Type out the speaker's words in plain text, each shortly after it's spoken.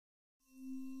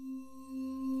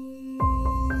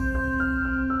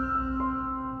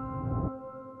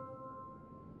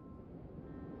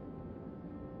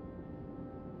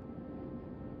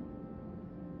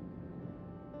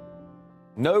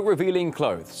No revealing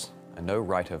clothes and no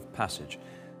rite of passage.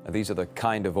 Now, these are the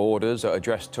kind of orders that are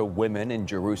addressed to women in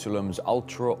Jerusalem's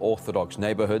ultra-Orthodox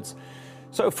neighborhoods.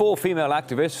 So 4 female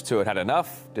activists who had had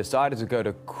enough decided to go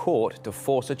to court to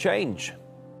force a change.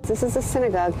 This is a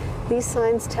synagogue. These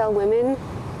signs tell women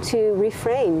to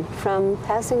refrain from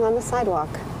passing on the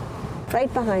sidewalk.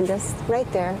 Right behind us,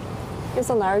 right there, is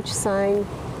a large sign,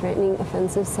 threatening,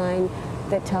 offensive sign,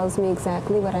 that tells me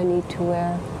exactly what I need to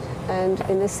wear. And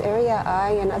in this area,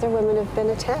 I and other women have been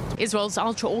attacked. Israel's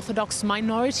ultra-Orthodox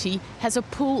minority has a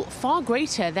pull far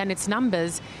greater than its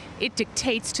numbers. It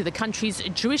dictates to the country's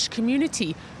Jewish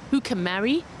community who can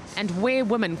marry and where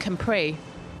women can pray.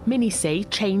 Many say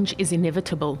change is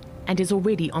inevitable and is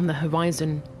already on the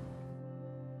horizon.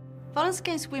 Violence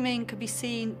against women can be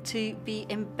seen to be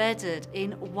embedded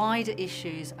in wider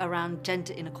issues around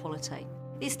gender inequality.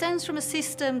 It stems from a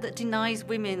system that denies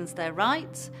women their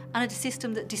rights and a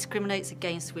system that discriminates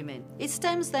against women. It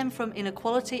stems then from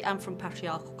inequality and from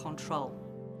patriarchal control.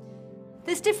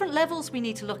 There's different levels we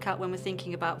need to look at when we're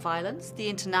thinking about violence: the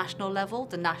international level,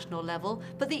 the national level,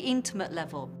 but the intimate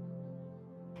level.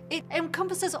 It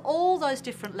encompasses all those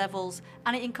different levels,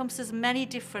 and it encompasses many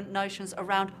different notions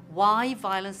around why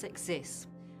violence exists.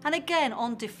 And again,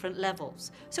 on different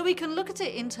levels. So we can look at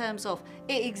it in terms of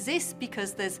it exists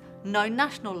because there's no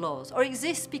national laws, or it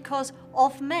exists because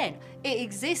of men. It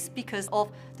exists because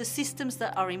of the systems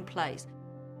that are in place.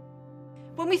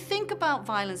 When we think about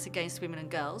violence against women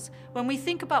and girls, when we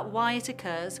think about why it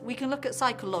occurs, we can look at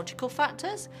psychological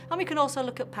factors, and we can also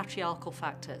look at patriarchal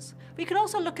factors. We can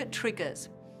also look at triggers.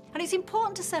 And it's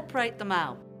important to separate them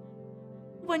out.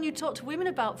 When you talk to women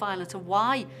about violence and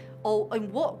why or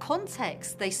in what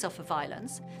context they suffer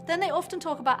violence, then they often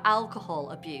talk about alcohol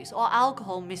abuse or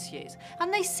alcohol misuse,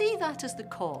 and they see that as the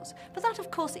cause. But that, of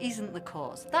course, isn't the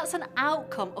cause. That's an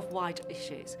outcome of wider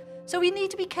issues. So we need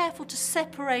to be careful to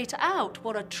separate out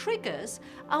what are triggers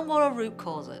and what are root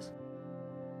causes.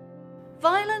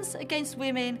 Violence against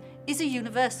women is a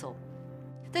universal.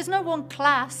 There's no one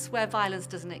class where violence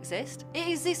doesn't exist. It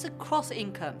exists across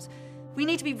incomes. We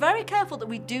need to be very careful that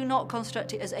we do not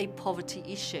construct it as a poverty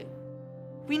issue.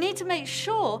 We need to make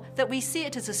sure that we see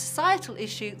it as a societal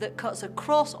issue that cuts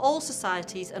across all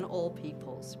societies and all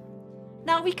peoples.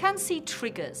 Now, we can see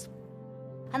triggers.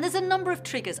 And there's a number of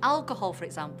triggers, alcohol, for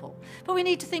example. But we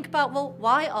need to think about, well,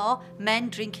 why are men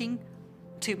drinking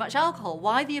too much alcohol?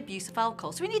 Why the abuse of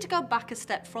alcohol? So we need to go back a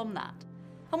step from that.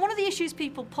 And one of the issues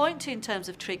people point to in terms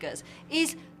of triggers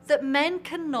is that men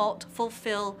cannot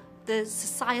fulfill the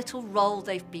societal role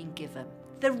they've been given.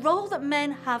 The role that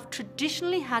men have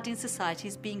traditionally had in society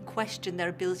is being questioned, their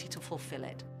ability to fulfill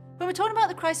it. When we're talking about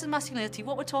the crisis of masculinity,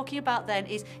 what we're talking about then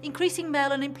is increasing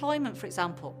male unemployment, for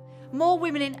example. More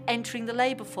women entering the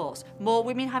labour force, more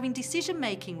women having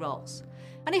decision-making roles.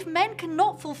 And if men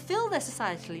cannot fulfil their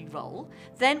societal role,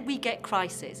 then we get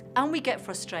crisis and we get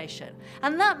frustration.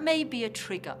 And that may be a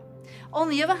trigger. On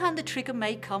the other hand, the trigger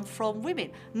may come from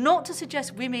women. Not to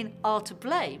suggest women are to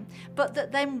blame, but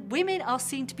that then women are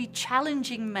seen to be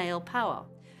challenging male power.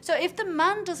 So if the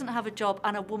man doesn't have a job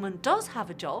and a woman does have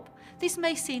a job, this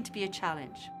may seem to be a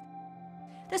challenge.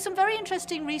 There's some very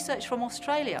interesting research from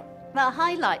Australia that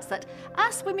highlights that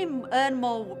as women earn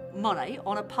more money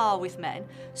on a par with men,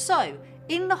 so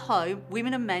in the home,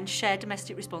 women and men share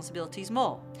domestic responsibilities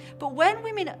more. But when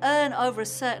women earn over a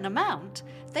certain amount,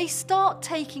 they start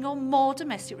taking on more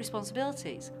domestic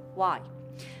responsibilities. Why?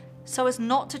 So as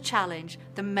not to challenge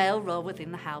the male role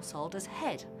within the household as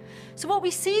head. So what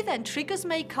we see then, triggers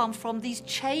may come from these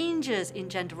changes in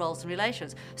gender roles and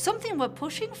relations, something we're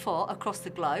pushing for across the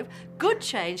globe. Good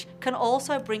change can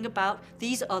also bring about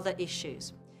these other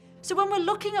issues. So when we're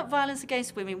looking at violence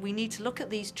against women, we need to look at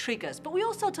these triggers, but we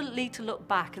also need to look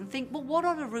back and think, well, what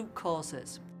are the root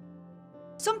causes?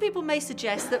 Some people may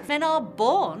suggest that men are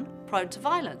born prone to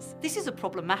violence. This is a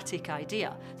problematic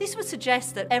idea. This would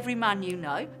suggest that every man you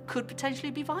know could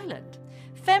potentially be violent.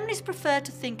 Feminists prefer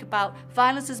to think about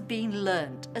violence as being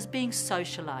learned, as being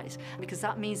socialized, because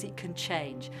that means it can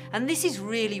change. And this is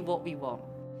really what we want.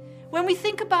 When we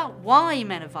think about why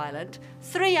men are violent,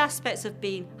 3 aspects have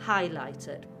been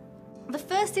highlighted. The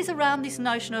first is around this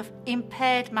notion of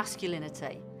impaired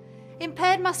masculinity.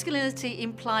 Impaired masculinity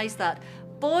implies that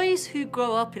boys who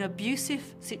grow up in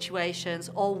abusive situations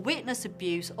or witness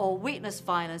abuse or witness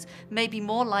violence may be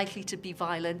more likely to be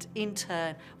violent in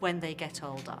turn when they get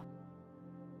older.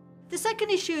 The second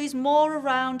issue is more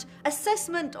around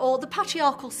assessment or the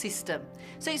patriarchal system.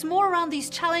 So it's more around these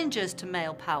challenges to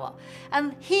male power.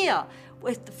 And here,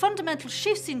 with the fundamental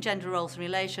shifts in gender roles and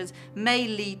relations, may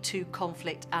lead to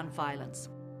conflict and violence.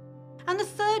 And the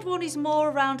third one is more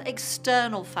around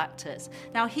external factors.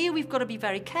 Now here we've got to be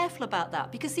very careful about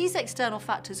that, because these external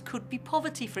factors could be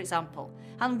poverty, for example,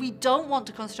 and we don't want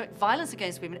to construct violence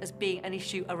against women as being an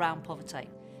issue around poverty.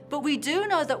 But we do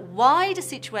know that wider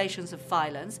situations of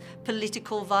violence,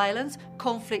 political violence,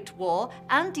 conflict, war,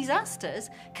 and disasters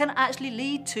can actually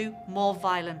lead to more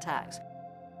violent acts.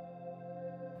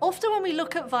 Often when we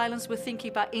look at violence, we're thinking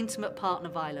about intimate partner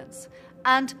violence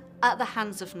and at the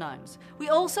hands of knowns. We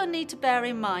also need to bear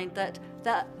in mind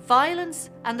that violence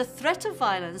and the threat of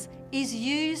violence is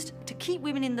used to keep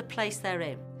women in the place they're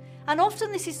in. And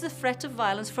often this is the threat of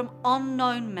violence from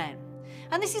unknown men.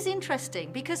 And this is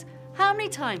interesting because how many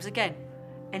times, again,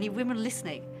 any women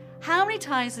listening, how many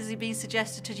times has it been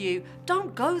suggested to you,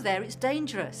 don't go there, it's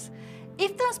dangerous?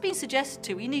 If that's been suggested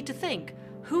to you, you need to think,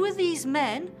 who are these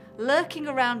men lurking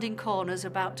around in corners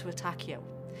about to attack you?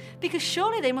 Because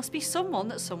surely they must be someone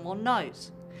that someone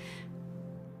knows.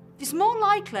 It's more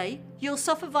likely you'll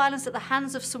suffer violence at the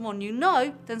hands of someone you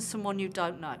know than someone you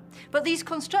don't know. But these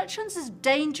constructions as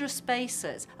dangerous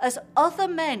spaces, as other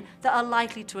men that are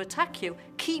likely to attack you,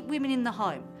 keep women in the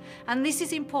home. And this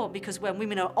is important because when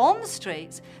women are on the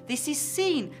streets, this is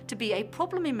seen to be a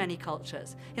problem in many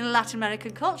cultures. In a Latin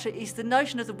American culture, it's the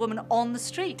notion of the woman on the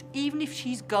street, even if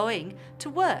she's going to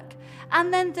work.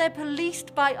 And then they're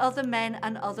policed by other men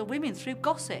and other women through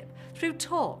gossip, through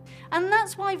talk. And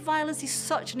that's why violence is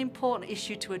such an important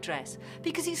issue to address,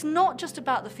 because it's not just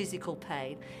about the physical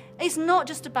pain, it's not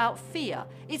just about fear,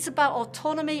 it's about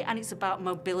autonomy and it's about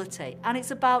mobility, and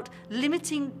it's about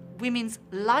limiting women's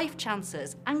life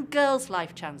chances and girls'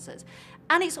 life chances.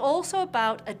 And it's also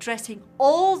about addressing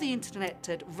all the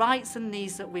interconnected rights and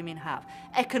needs that women have: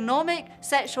 economic,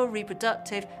 sexual,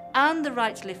 reproductive, and the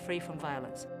right to live free from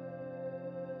violence.